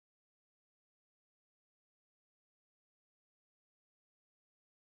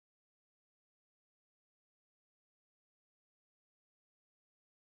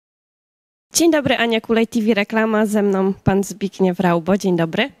Dzień dobry, Ania Kulej, TV Reklama, ze mną pan Zbigniew Raubo. Dzień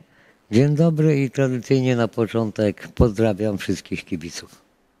dobry. Dzień dobry i tradycyjnie na początek pozdrawiam wszystkich kibiców.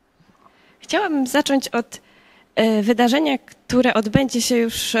 Chciałabym zacząć od wydarzenia, które odbędzie się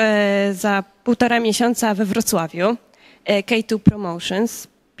już za 1,5 miesiąca we Wrocławiu. K2 Promotions.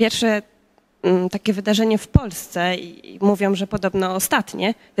 Pierwsze takie wydarzenie w Polsce i mówią, że podobno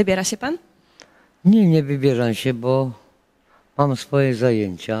ostatnie. Wybiera się pan? Nie wybieram się, bo mam swoje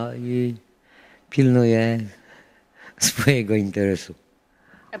zajęcia i pilnuję swojego interesu.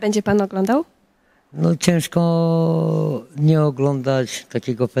 A będzie pan oglądał? No ciężko nie oglądać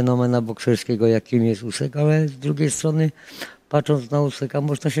takiego fenomena bokserskiego, jakim jest Usyk, ale z drugiej strony, patrząc na Usyka,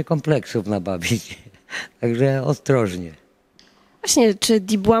 można się kompleksów nabawić. Także ostrożnie. Właśnie, czy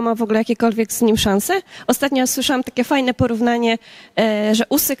Dubois ma w ogóle jakiekolwiek z nim szanse? Ostatnio słyszałam takie fajne porównanie, że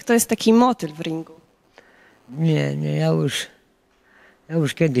Usyk to jest taki motyl w ringu. Nie, ja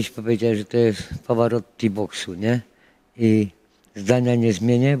już kiedyś powiedziałem, że to jest Pavarotti boksu, nie? I zdania nie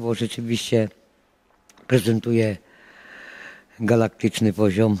zmienię, bo rzeczywiście prezentuje galaktyczny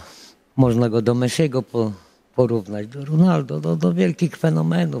poziom. Można go do Messiego porównać, do Ronaldo, do wielkich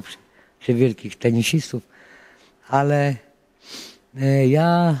fenomenów, czy wielkich tenisistów. Ale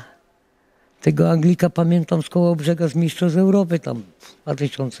ja tego Anglika pamiętam z Kołobrzega, z Mistrzostw Europy, tam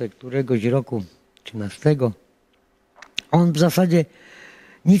 2000 któregoś roku, 13. On w zasadzie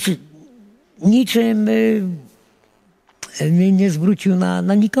niczym nie zwrócił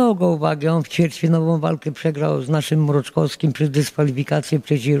na nikogo uwagi. On w ćwierćfinałową walkę przegrał z naszym Mroczkowskim przez dyskwalifikację w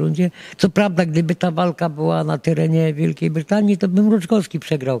trzeciej rundzie. Co prawda, gdyby ta walka była na terenie Wielkiej Brytanii, to by Mroczkowski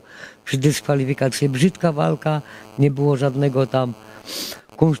przegrał przez dyskwalifikację. Brzydka walka, nie było żadnego tam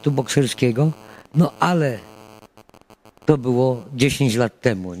kunsztu bokserskiego. No ale to było 10 lat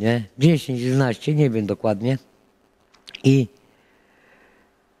temu, nie? 10, 11, nie wiem dokładnie. I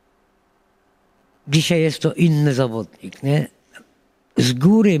dzisiaj jest to inny zawodnik, nie? Z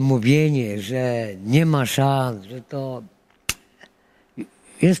góry mówienie, że nie ma szans, że to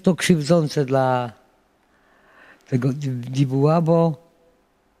jest to krzywdzące dla tego Duboisa, bo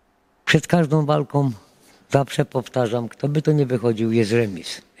przed każdą walką zawsze powtarzam, kto by to nie wychodził, jest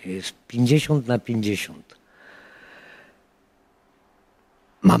remis. Jest 50-50.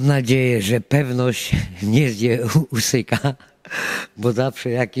 Mam nadzieję, że pewność nie zje Usyka, bo zawsze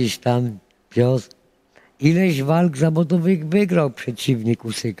jakiś tam pios. Ileś walk zawodowych wygrał przeciwnik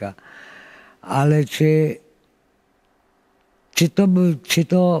Usyka. Ale czy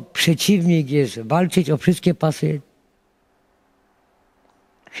to przeciwnik jest walczyć o wszystkie pasy?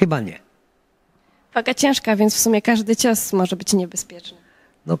 Chyba nie. Waga ciężka, więc w sumie każdy cios może być niebezpieczny.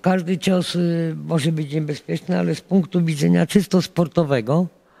 No każdy cios może być niebezpieczny, ale z punktu widzenia czysto sportowego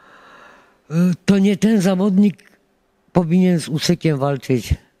to nie ten zawodnik powinien z Usykiem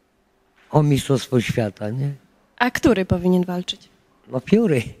walczyć o mistrzostwo świata, nie? A który powinien walczyć? No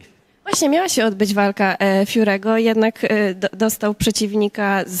Fury. Właśnie miała się odbyć walka Fury'ego, jednak dostał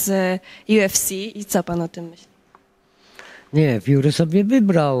przeciwnika z UFC. I co pan o tym myśli? Nie, Fury sobie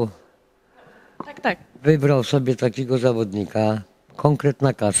wybrał. Tak. Wybrał sobie takiego zawodnika.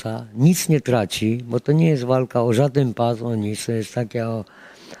 Konkretna kasa. Nic nie traci, bo to nie jest walka o żaden pas, o nic. To jest takie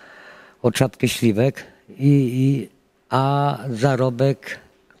o czapkę śliwek. A zarobek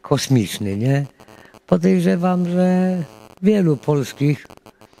kosmiczny, nie? Podejrzewam, że wielu polskich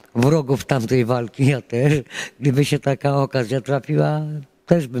wrogów tamtej walki, ja też, gdyby się taka okazja trafiła,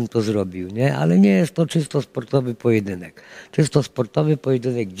 też bym to zrobił, nie? Ale nie jest to czysto sportowy pojedynek. Czysto sportowy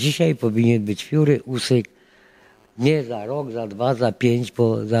pojedynek dzisiaj powinien być Fury, Usyk. Nie za rok, za 2, za 5,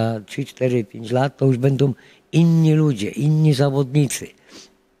 bo za 3, 4, 5 lat to już będą inni ludzie, inni zawodnicy.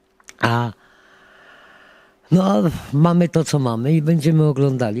 A no, mamy to, co mamy i będziemy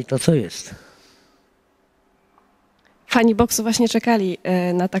oglądali to, co jest. Fani boksu właśnie czekali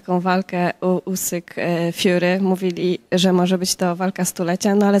na taką walkę Usyk-Fury. Mówili, że może być to walka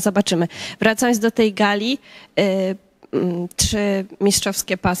stulecia, no ale zobaczymy. Wracając do tej gali, 3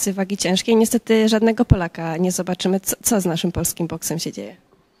 mistrzowskie pasy wagi ciężkiej. Niestety żadnego Polaka nie zobaczymy. Co z naszym polskim boksem się dzieje?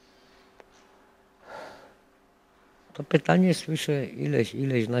 To pytanie słyszę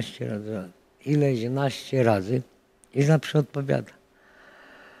ileśnaście razy i zawsze odpowiada.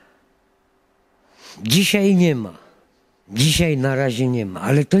 Dzisiaj nie ma. Dzisiaj na razie nie ma.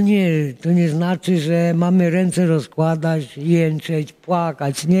 Ale to nie znaczy, że mamy ręce rozkładać, jęczeć,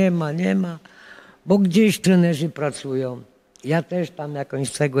 płakać. Nie ma. Bo gdzieś trenerzy pracują. Ja też tam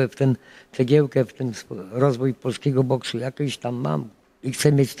jakąś cegiełkę w ten rozwój polskiego boksu jakoś tam mam. I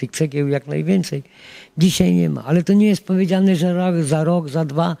chcę mieć tych cegieł jak najwięcej. Dzisiaj nie ma. Ale to nie jest powiedziane, że za rok, za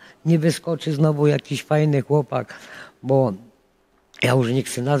 2 nie wyskoczy znowu jakiś fajny chłopak, bo Ja już nie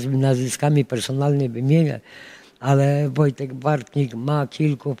chcę nazwiskami personalnie wymieniać, ale Wojtek Bartnik ma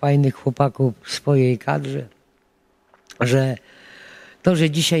kilku fajnych chłopaków w swojej kadrze, że to, że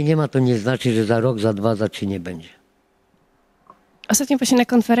dzisiaj nie ma, to nie znaczy, że za rok, za 2, za 3 nie będzie. Ostatnio właśnie na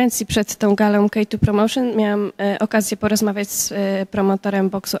konferencji przed tą galą K2 Promotion miałam okazję porozmawiać z promotorem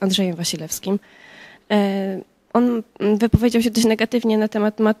boksu Andrzejem Wasilewskim. On wypowiedział się dość negatywnie na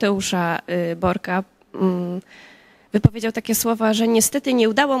temat Mateusza Borka. Wypowiedział takie słowa, że niestety nie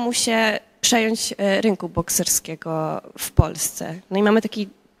udało mu się przejąć rynku bokserskiego w Polsce. No i mamy taki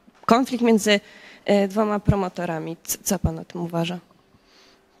konflikt między 2 promotorami. Co pan o tym uważa?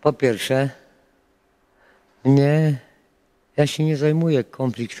 Po pierwsze, ja się nie zajmuję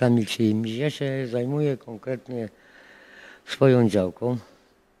konfliktami czyimiś, ja się zajmuję konkretnie swoją działką.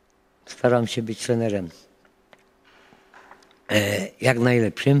 Staram się być trenerem jak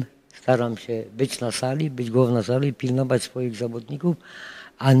najlepszym. Staram się być na sali, być głową na sali, pilnować swoich zawodników,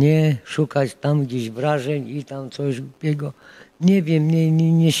 a nie szukać tam gdzieś wrażeń i tam coś głupiego. Nie wiem,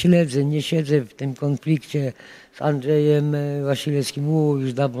 nie siedzę w tym konflikcie z Andrzejem Wasilewskim.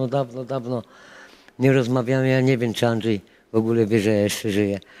 Już dawno nie rozmawiamy. Ja nie wiem, czy Andrzej w ogóle wie, że ja jeszcze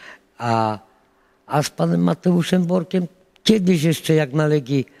żyję. A z panem Mateuszem Borkiem kiedyś jeszcze, jak na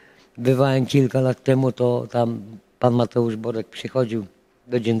Legii bywałem kilka lat temu, to tam pan Mateusz Borek przychodził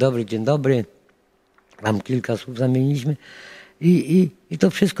do dzień dobry. Tam kilka słów zamieniliśmy. I to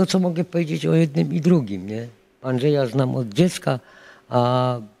wszystko, co mogę powiedzieć o jednym i drugim, nie? Andrzeja znam od dziecka,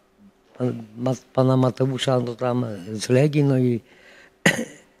 a pana Mateusza no tam z Legii, no i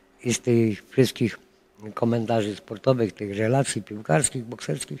z tych wszystkich komentarzy sportowych, tych relacji piłkarskich,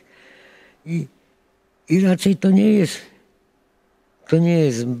 bokserskich. I raczej to nie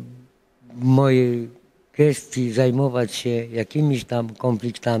jest w mojej gestii zajmować się jakimiś tam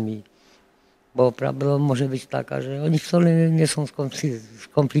konfliktami, bo prawda może być taka, że oni wcale nie są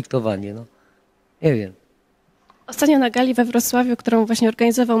skonfliktowani. No. Nie wiem. Ostatnio na gali we Wrocławiu, którą właśnie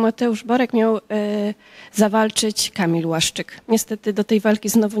organizował Mateusz Borek, miał zawalczyć Kamil Łaszczyk. Niestety do tej walki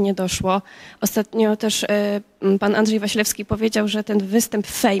znowu nie doszło. Ostatnio też pan Andrzej Wasilewski powiedział, że ten występ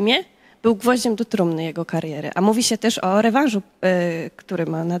w Fejmie był gwoździem do trumny jego kariery. A mówi się też o rewanżu, który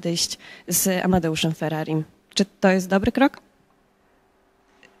ma nadejść z Amadeuszem Ferrarim. Czy to jest dobry krok?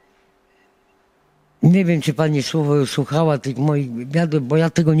 Nie wiem, czy pani słuchała tych moich wywiadów, bo ja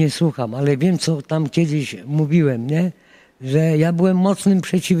tego nie słucham, ale wiem, co tam kiedyś mówiłem, nie? Że ja byłem mocnym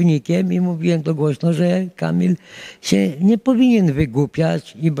przeciwnikiem i mówiłem to głośno, że Kamil się nie powinien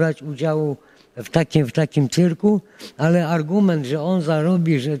wygłupiać i brać udziału w takim cyrku, ale argument, że on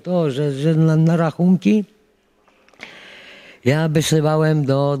zarobi, że na rachunki, ja wysyłałem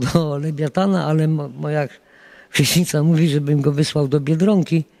do Lewiatana, ale moja chrześcijanica mówi, żebym go wysłał do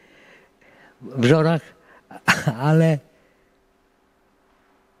Biedronki w Żorach, ale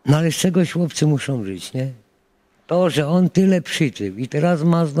z czegoś chłopcy muszą żyć, nie? To, że on tyle przytył i teraz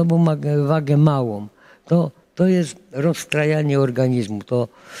ma znowu wagę małą, to jest rozstrajanie organizmu.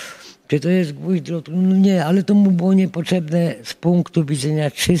 Czy to jest gwóźdź do trumny? No nie, ale to mu było niepotrzebne z punktu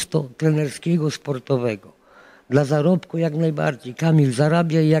widzenia czysto trenerskiego, sportowego. Dla zarobku jak najbardziej. Kamil,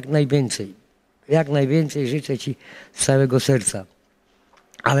 zarabiaj jak najwięcej. Jak najwięcej życzę ci z całego serca.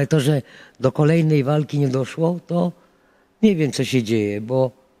 Ale to, że do kolejnej walki nie doszło, to nie wiem, co się dzieje,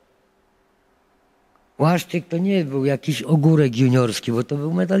 bo Łaszczyk to nie był jakiś ogórek juniorski, bo to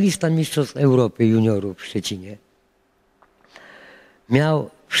był medalista Mistrzostw Europy juniorów w Szczecinie. Miał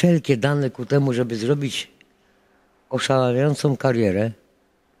wszelkie dane ku temu, żeby zrobić oszałamiającą karierę.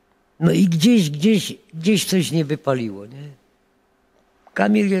 No i gdzieś coś nie wypaliło, nie?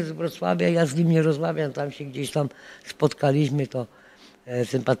 Kamil jest z Wrocławia, ja z nim nie rozmawiam, tam się gdzieś tam spotkaliśmy, to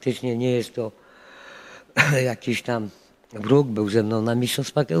sympatycznie, nie jest to jakiś tam wróg, był ze mną na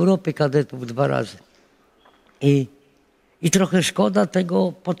Mistrzostwach Europy kadetów 2 razy. I trochę szkoda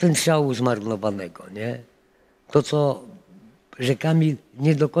tego potencjału zmarnowanego, nie? Że Kamil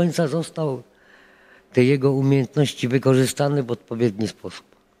nie do końca został te jego umiejętności wykorzystane w odpowiedni sposób.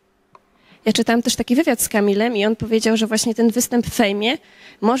 Ja czytałam też taki wywiad z Kamilem i on powiedział, że właśnie ten występ w Fejmie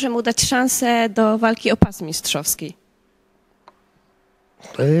może mu dać szansę do walki o pas mistrzowski.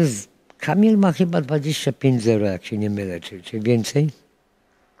 Kamil ma chyba 25-0, jak się nie mylę, czy więcej.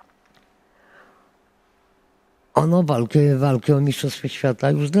 Ono walkę o Mistrzostwie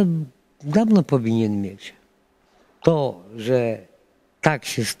Świata już dawno powinien mieć. To, że tak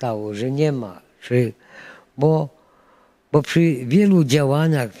się stało, że nie ma, bo przy wielu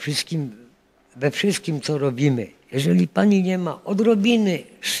działaniach, we wszystkim, co robimy, jeżeli pani nie ma odrobiny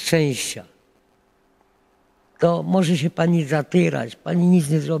szczęścia, to może się pani zatyrać, pani nic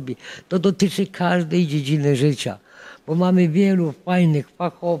nie zrobi. To dotyczy każdej dziedziny życia. bo mamy wielu fajnych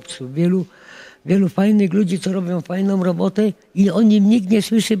fachowców, wielu fajnych ludzi, co robią fajną robotę i o nim nikt nie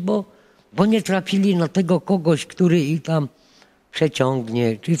słyszy, bo nie trafili na tego kogoś, który ich tam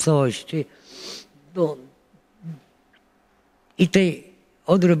przeciągnie, czy coś, czy... No. I tej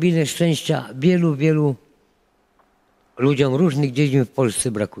odrobiny szczęścia wielu ludziom różnych dziedzin w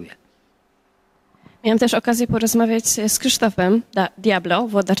Polsce brakuje. Miałam też okazję porozmawiać z Krzysztofem Diablo,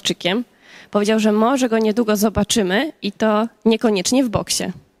 Włodarczykiem. Powiedział, że może go niedługo zobaczymy i to niekoniecznie w boksie.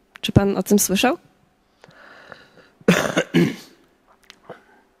 Czy pan o tym słyszał?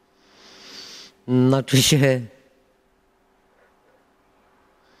 Znaczy się...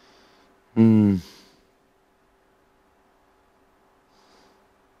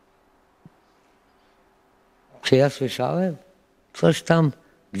 Czy ja słyszałem? Coś tam,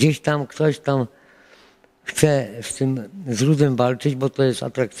 gdzieś tam, ktoś tam chce z tym Zrudem walczyć, bo to jest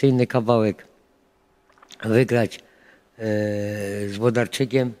atrakcyjny kawałek. Wygrać z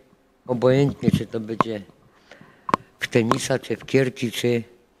Włodarczykiem, obojętnie czy to będzie w tenisa, czy w kierki, czy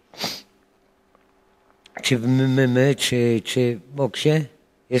w MMA, czy w boksie.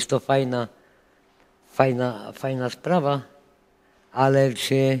 Jest to fajna sprawa, ale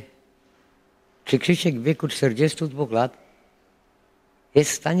czy Krzysiek w wieku 42 lat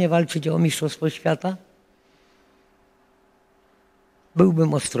jest w stanie walczyć o mistrzostwo świata?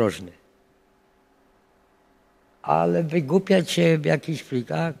 Byłbym ostrożny. Ale wygłupiać się w jakichś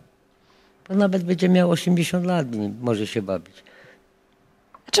frikach, to nawet będzie miał 80 lat i może się bawić.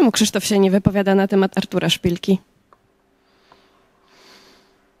 A czemu Krzysztof się nie wypowiada na temat Artura Szpilki?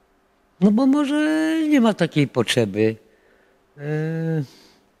 No bo może nie ma takiej potrzeby.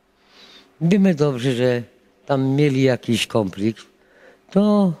 Wiemy dobrze, że tam mieli jakiś konflikt.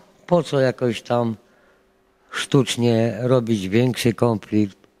 To po co jakoś tam sztucznie robić większy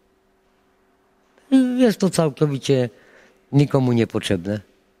konflikt? Jest to całkowicie nikomu niepotrzebne.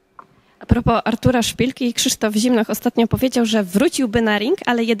 A propos Artura Szpilki, Krzysztof Zimnoch ostatnio powiedział, że wróciłby na ring,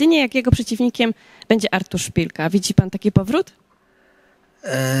 ale jedynie jak jego przeciwnikiem będzie Artur Szpilka. Widzi pan taki powrót?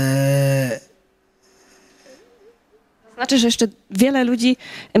 To znaczy, że jeszcze wiele ludzi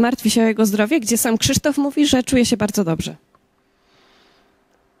martwi się o jego zdrowie, gdzie sam Krzysztof mówi, że czuje się bardzo dobrze.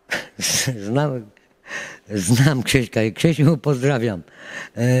 Znam Krzyśka i Krzysiu pozdrawiam.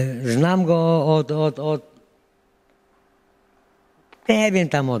 Znam go nie wiem,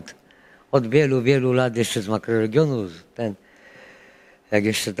 tam od wielu lat, jeszcze z makroregionu. Jak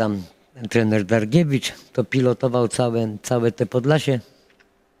jeszcze tam trener Dargiewicz, to pilotował całe te Podlasie.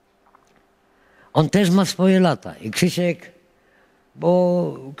 On też ma swoje lata i Krzysiek,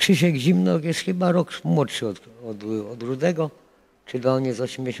 bo Krzysiek Zimnoch jest chyba rok młodszy od Rudego, czy to on jest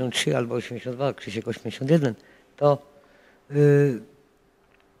 83 albo 82, Krzysiek 81, to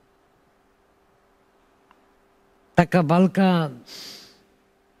taka walka,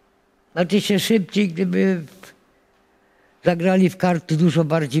 znaczy się szybciej, gdyby zagrali w karty, dużo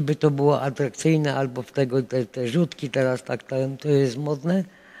bardziej by to było atrakcyjne, albo w tego te rzutki teraz tak to jest modne,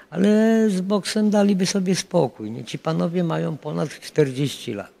 ale z boksem daliby sobie spokój. Nie? Ci panowie mają ponad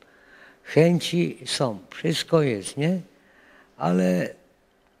 40 lat. Chęci są, wszystko jest, nie? Ale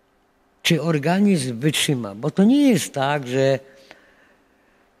czy organizm wytrzyma? Bo to nie jest tak, że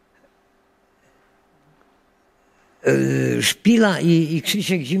Szpila i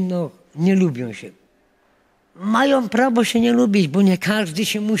Krzysiek Zimnoch nie lubią się. Mają prawo się nie lubić, bo nie każdy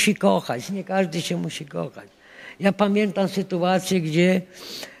się musi kochać. Nie każdy się musi kochać. Ja pamiętam sytuację, gdzie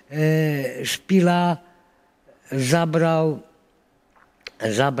Szpila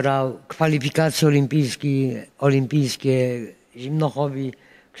zabrał kwalifikacje olimpijskie Zimnochowi,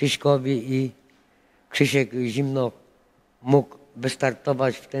 Krzyśkowi i Krzysiek Zimnoch mógł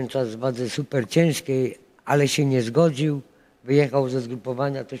wystartować w ten czas w wadze super ciężkiej, ale się nie zgodził, wyjechał ze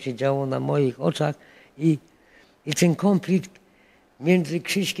zgrupowania, to się działo na moich oczach i ten konflikt między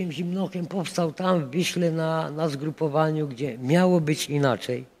Krzyśkiem Zimnochem powstał tam w Wiśle na zgrupowaniu, gdzie miało być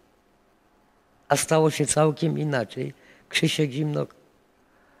inaczej, a stało się całkiem inaczej. Krzysiek Zimnoch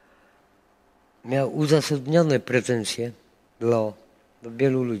miał uzasadnione pretensje do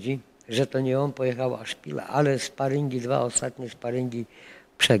wielu ludzi, że to nie on pojechał, a Szpila, ale dwa ostatnie sparingi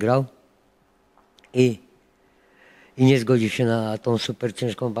przegrał i nie zgodził się na tą super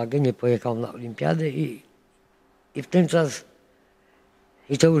ciężką wagę, nie pojechał na olimpiadę i w ten czas,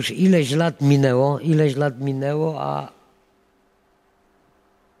 i to już ileś lat minęło, a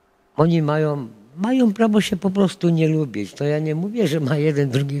oni mają prawo się po prostu nie lubić. To ja nie mówię, że ma jeden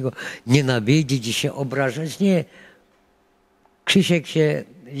drugiego nienawidzić i się obrażać. Nie. Krzysiek się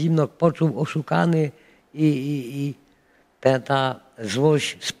Zimnoch poczuł oszukany i ta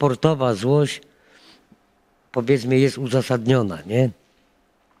złość, sportowa złość powiedzmy jest uzasadniona, nie?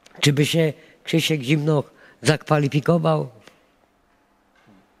 Czy by się Krzysiek Zimnoch zakwalifikował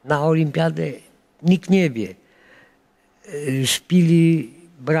na olimpiadę? Nikt nie wie. Szpili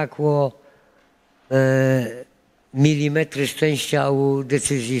brakło milimetry szczęścia u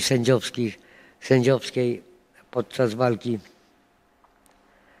decyzji sędziowskiej podczas walki.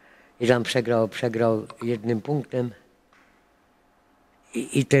 I tam przegrał 1 punktem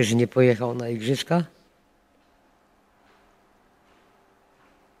i też nie pojechał na igrzyska.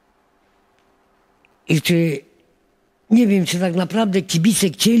 I nie wiem, czy tak naprawdę kibice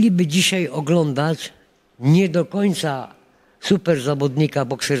chcieliby dzisiaj oglądać nie do końca super zawodnika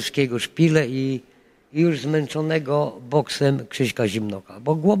bokserskiego Szpilę i już zmęczonego boksem Krzyśka Zimnocha.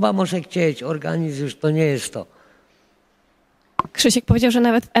 Bo głowa może chcieć, organizm już to nie jest to. Krzysiek powiedział, że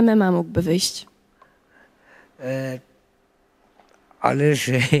nawet w MMA mógłby wyjść.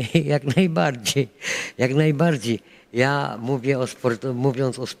 Ależ jak najbardziej, jak najbardziej. Ja mówię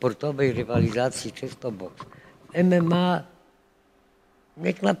mówiąc o sportowej rywalizacji, czysto boks. MMA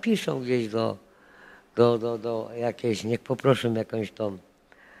niech napiszą gdzieś do jakiejś, niech poproszą jakąś tą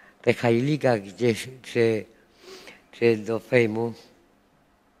te high ligach gdzieś, czy do fejmu.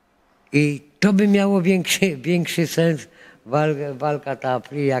 I to by miało większy sens, walka ta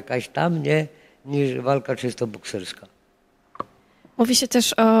free jakaś tam, nie, niż walka czysto bokserska. Mówi się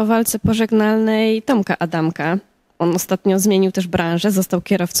też o walce pożegnalnej Tomka Adamka. On ostatnio zmienił też branżę, został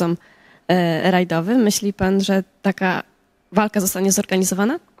kierowcą rajdowym. Myśli pan, że taka walka zostanie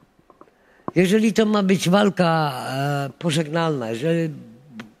zorganizowana? Jeżeli to ma być walka pożegnalna,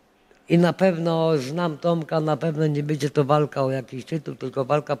 i na pewno znam Tomka, na pewno nie będzie to walka o jakiś tytuł, tylko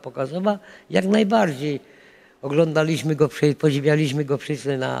walka pokazowa, jak najbardziej. Oglądaliśmy go, podziwialiśmy go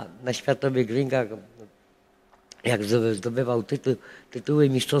wszyscy na światowych ringach, jak zdobywał tytuły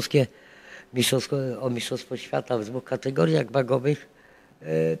mistrzowskie, o mistrzostwo świata w 2 kategoriach wagowych.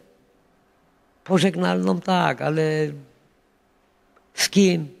 Pożegnalną tak, ale z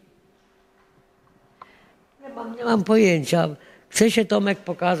kim? Nie mam pojęcia. Chce się Tomek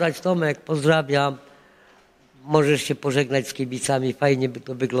pokazać. Tomek, pozdrawiam. Możesz się pożegnać z kibicami, fajnie by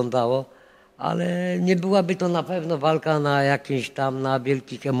to wyglądało, ale nie byłaby to na pewno walka na jakimś tam, na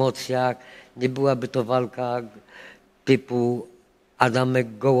wielkich emocjach. Nie byłaby to walka typu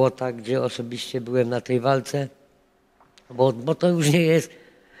Adamek Gołota, gdzie osobiście byłem na tej walce, bo to już nie jest,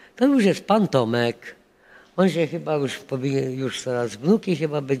 to już jest pan Tomek. On się chyba już powinien, już teraz wnuki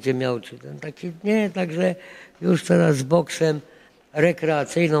chyba będzie miał, czy ten taki, nie, także już teraz z boksem,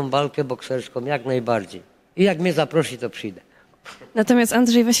 rekreacyjną walkę bokserską jak najbardziej. I jak mnie zaprosi, to przyjdę. Natomiast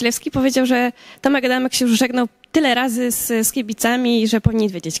Andrzej Wasilewski powiedział, że Tomek Adamek się już żegnał tyle razy z kibicami, że powinien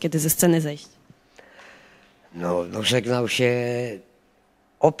wiedzieć, kiedy ze sceny zejść. No żegnał się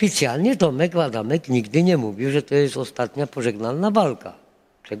oficjalnie. Tomek Adamek nigdy nie mówił, że to jest ostatnia pożegnalna walka.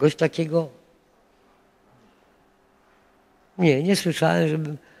 Czegoś takiego nie słyszałem,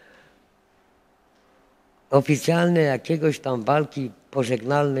 żeby oficjalnie jakiegoś tam walki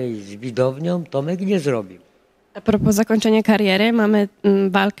pożegnalnej z widownią Tomek nie zrobił. A propos zakończenia kariery, mamy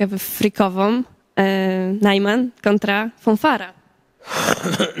walkę frikową Najman kontra Fonfara.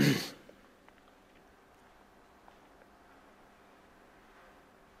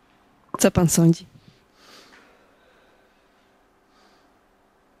 Co pan sądzi?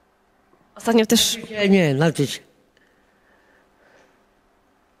 Ostatnio też...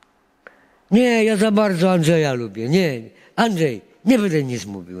 Nie, ja za bardzo Andrzeja lubię. Nie, Andrzej, nie będę nic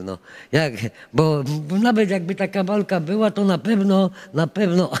mówił, no. Bo nawet jakby taka walka była, to na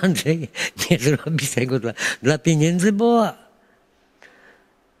pewno Andrzej nie zrobi tego dla pieniędzy, bo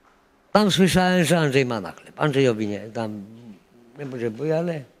tam słyszałem, że Andrzej ma na chleb. Andrzejowi nie potrzebuje,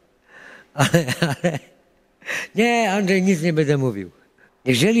 ale nie, Andrzej, nic nie będę mówił.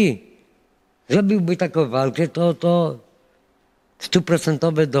 Jeżeli zrobiłby taką walkę, to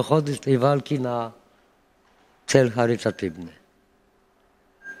 100% dochody z tej walki na cel charytatywny.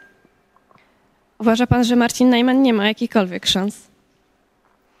 Uważa pan, że Marcin Najman nie ma jakichkolwiek szans?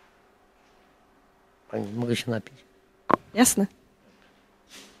 Pani, mogę się napić? Jasne.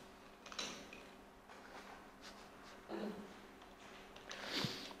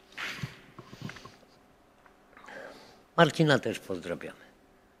 Marcina też pozdrawiamy.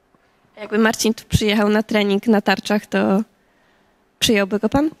 Jakby Marcin tu przyjechał na trening na tarczach, to przyjąłby go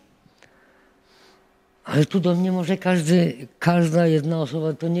pan? Ale tu do mnie może każda jedna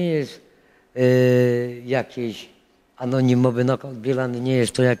osoba, to nie jest jakiś anonimowy knockout bielany, nie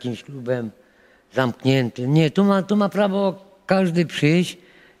jest to jakimś klubem zamkniętym. Nie, tu ma prawo każdy przyjść.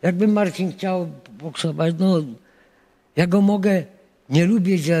 Jakby Marcin chciał boksować, no ja go mogę nie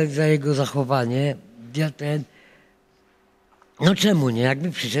lubić za jego zachowanie, No czemu nie?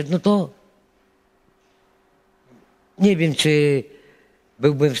 Jakby przyszedł, no to nie wiem, czy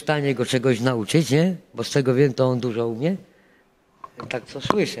byłbym w stanie go czegoś nauczyć, nie? Bo z tego wiem, to on dużo umie. Tak co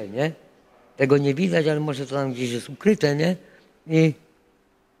słyszę, nie? Tego nie widać, ale może to tam gdzieś jest ukryte, nie?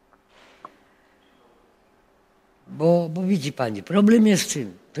 Bo widzi pani, problem jest w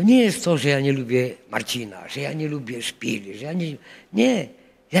tym. To nie jest to, że ja nie lubię Marcina, że ja nie lubię Szpili, że ja nie... Nie,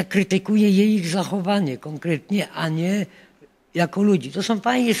 ja krytykuję ich zachowanie konkretnie, a nie jako ludzi. To są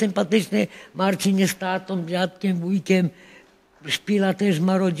fajnie sympatyczne. Marcin jest tatą, dziadkiem, wujkiem. Szpila też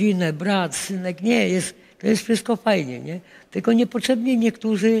ma rodzinę, brat, synek. Nie, to jest wszystko fajnie, nie? Tylko niepotrzebnie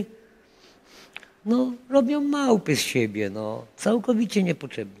niektórzy robią małpy z siebie, całkowicie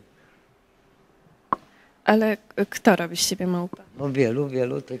niepotrzebnie. Ale kto robi z siebie małpę? No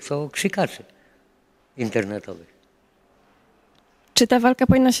wielu tych są krzykaczy internetowych. Czy ta walka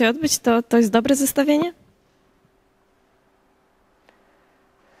powinna się odbyć? To jest dobre zestawienie?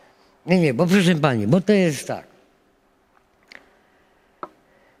 Nie, bo proszę pani, bo to jest tak.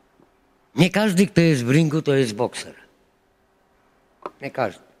 Nie każdy, kto jest w ringu, to jest bokser. Nie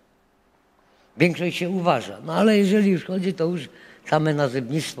każdy. Większość się uważa. No ale jeżeli już chodzi, to już same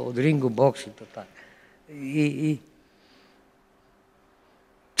nazewnictwo od ringu, boksy, to tak. I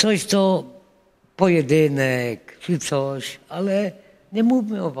coś, co pojedynek, czy coś, ale nie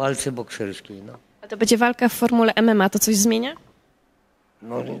mówmy o walce bokserskiej. No. A to będzie walka w formule MMA, to coś zmienia?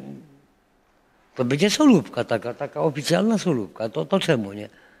 No, to będzie solówka, taka oficjalna solówka. To czemu nie?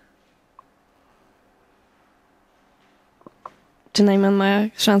 Czy Najman ma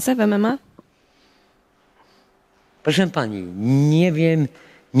szansę w MMA? Proszę pani,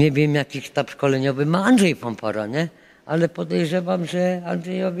 nie wiem jaki sztab szkoleniowy ma Andrzej Fonfara, nie? Ale podejrzewam, że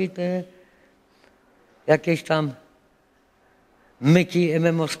Andrzejowi te jakieś tam myki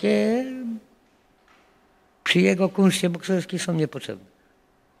MM-owskie przy jego kunszcie bokserskiej są niepotrzebne.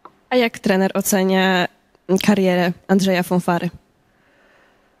 A jak trener ocenia karierę Andrzeja Fonfary?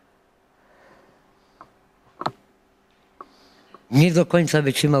 Nie do końca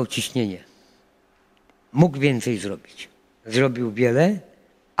wytrzymał ciśnienie. Mógł więcej zrobić. Zrobił wiele,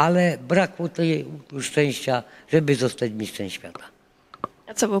 ale brakło tej szczęścia, żeby zostać mistrzem świata.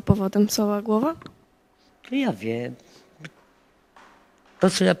 A co było powodem? Cała głowa? To ja wiem. To,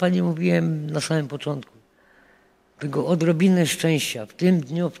 co ja pani mówiłem na samym początku. Tego odrobinę szczęścia w tym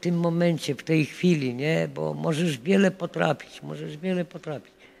dniu, w tym momencie, w tej chwili, nie? Bo możesz wiele potrafić.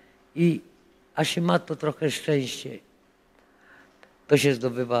 A się ma to trochę szczęście. To się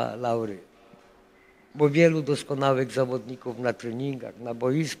zdobywa laury. Bo wielu doskonałych zawodników na treningach, na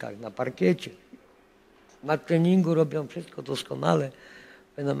boiskach, na parkiecie, na treningu robią wszystko doskonale,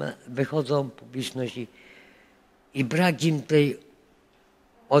 wychodzą w publiczność i brak im tej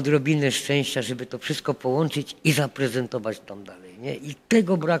odrobiny szczęścia, żeby to wszystko połączyć i zaprezentować tam dalej. Nie? I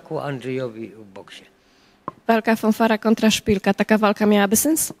tego brakło Andrzejowi w boksie. Walka Fonfara kontra Szpilka, taka walka miałaby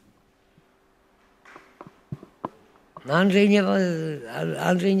sens? No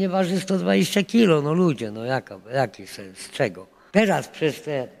Andrzej nie waży 120 kilo, no ludzie, no jaki sens, z czego? Teraz przez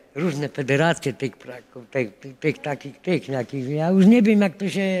te różne federacje takich, ja już nie wiem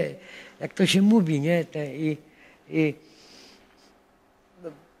jak to się mówi, nie?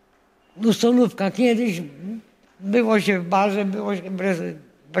 No solówka kiedyś było się w barze, było się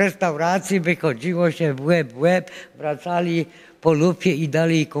w restauracji, wychodziło się w łeb, wracali po lupie i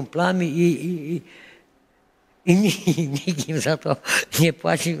dali kumplami i nikt im za to nie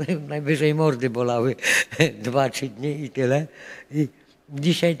płacił, najwyżej mordy bolały 2-3 dni i tyle. I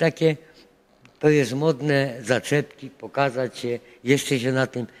dzisiaj to jest modne zaczepki, pokazać się,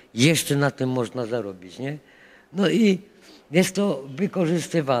 jeszcze na tym można zarobić, nie? No i jest to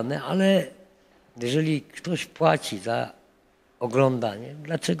wykorzystywane, ale jeżeli ktoś płaci za oglądanie,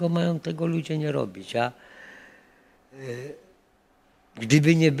 dlaczego mają tego ludzie nie robić?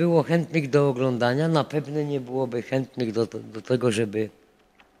 Gdyby nie było chętnych do oglądania, na pewno nie byłoby chętnych do tego, żeby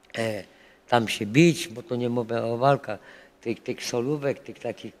tam się bić, bo to nie mówię o walkach, tych solówek, tych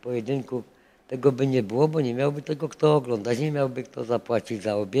takich pojedynków, tego by nie było, bo nie miałby tego kto oglądać, nie miałby kto zapłacić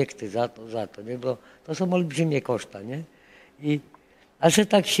za obiekty, za to, nie? Bo to są olbrzymie koszta, nie? A że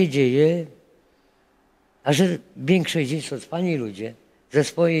tak się dzieje, a że większość dzieci to cwani ludzie, ze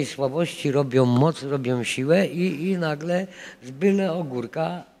swojej słabości robią moc, robią siłę i nagle z byle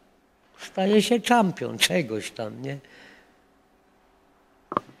ogórka staje się czampion czegoś tam, nie?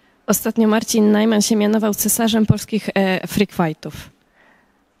 Ostatnio Marcin Najman się mianował cesarzem polskich freak fightów.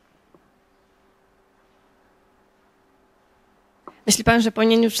 Myśli pan, że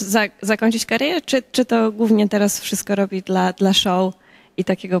powinien już zakończyć karierę, czy to głównie teraz wszystko robi dla show i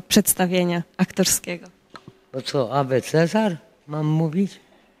takiego przedstawienia aktorskiego. No co, Awe Cezar mam mówić?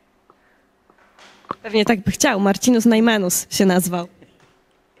 Pewnie tak by chciał. Marcinus Najmanus się nazwał.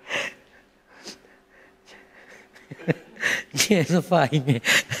 Nie, no fajnie.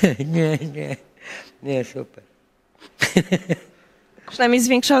 Nie, super. Przynajmniej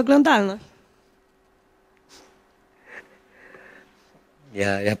zwiększa oglądalność.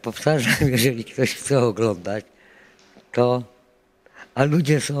 Ja powtarzam, jeżeli ktoś chce oglądać, to... A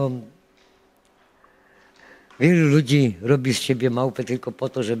ludzie są... Wielu ludzi robi z siebie małpę tylko po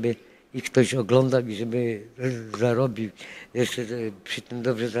to, żeby ich ktoś oglądał i żeby zarobił. Jeszcze przy tym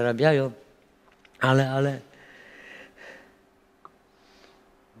dobrze zarabiają, ale...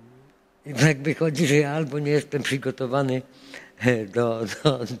 Tak wychodzi, że ja albo nie jestem przygotowany do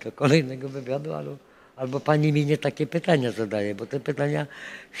kolejnego wywiadu, albo pani mi nie takie pytania zadaje, bo te pytania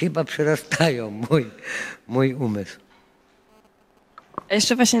chyba przerastają mój umysł. A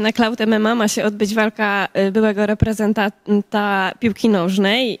jeszcze właśnie na Cloud MMA ma się odbyć walka byłego reprezentanta piłki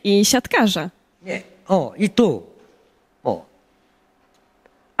nożnej i siatkarza. Nie, o i tu, o.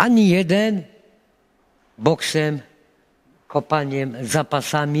 Ani jeden boksem, kopaniem,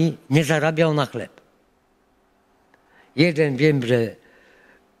 zapasami nie zarabiał na chleb. Jeden wiem, że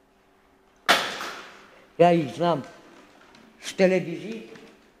ja ich znam z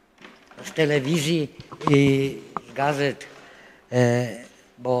telewizji i z gazet,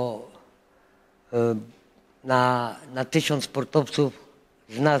 bo na 1000 sportowców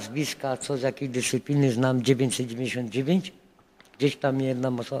z nazwiska, co z jakiej dyscypliny znam 999, gdzieś tam jedna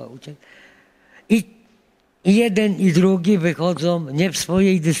osoba uciekła. I jeden i drugi wychodzą nie w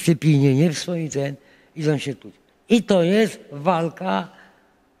swojej dyscyplinie, nie w swoim idą się tu. I to jest walka,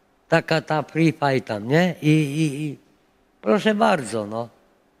 taka ta free fight tam, nie? I proszę bardzo, no.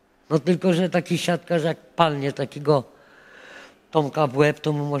 No tylko, że taki siatkarz jak palnie takiego Tomka w łeb,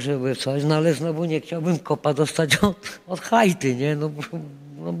 to mu może by coś, no ale znowu nie chciałbym kopa dostać od hajty, nie? No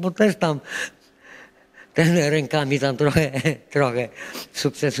bo też tam ten rękami tam trochę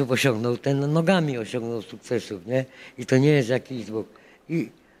sukcesów osiągnął, ten nogami osiągnął sukcesów, nie? I to nie jest jakiś dwóch.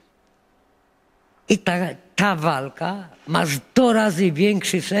 I ta walka ma 100 razy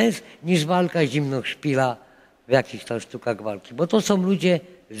większy sens niż walka zimnochrzpila w jakichś tam sztukach walki. Bo to są ludzie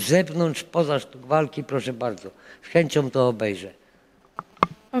z zewnątrz, poza sztuk walki, proszę bardzo. Z chęcią to obejrzę.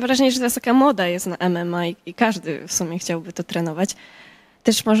 Mam wrażenie, że teraz taka moda jest na MMA i każdy w sumie chciałby to trenować.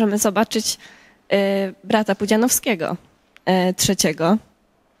 Też możemy zobaczyć brata Pudzianowskiego, trzeciego.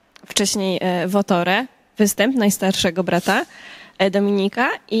 Wcześniej Wotorę, występ najstarszego brata Dominika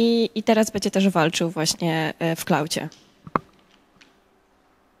i teraz będzie też walczył właśnie w klaucie.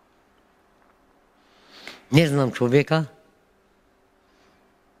 Nie znam człowieka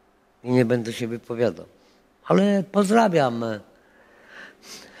i nie będę się wypowiadał. Ale pozdrawiam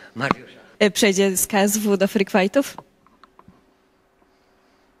Mariusza. Przejdzie z KSW do freak fightów?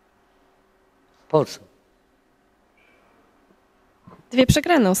 Po co? 2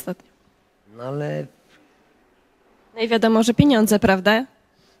 przegrane ostatnio. No ale... No i wiadomo, że pieniądze, prawda?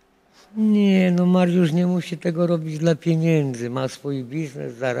 Nie, no Mariusz nie musi tego robić dla pieniędzy. Ma swój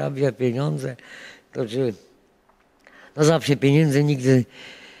biznes, zarabia pieniądze. To czy... No zawsze pieniędzy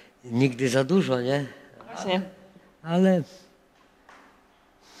nigdy za dużo, nie? Właśnie. Ale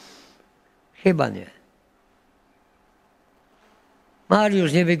chyba nie.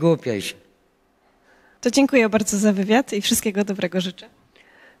 Mariusz, nie wygłupiaj się. To dziękuję bardzo za wywiad i wszystkiego dobrego życzę.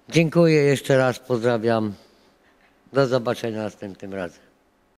 Dziękuję jeszcze raz, pozdrawiam. Do zobaczenia następnym razem.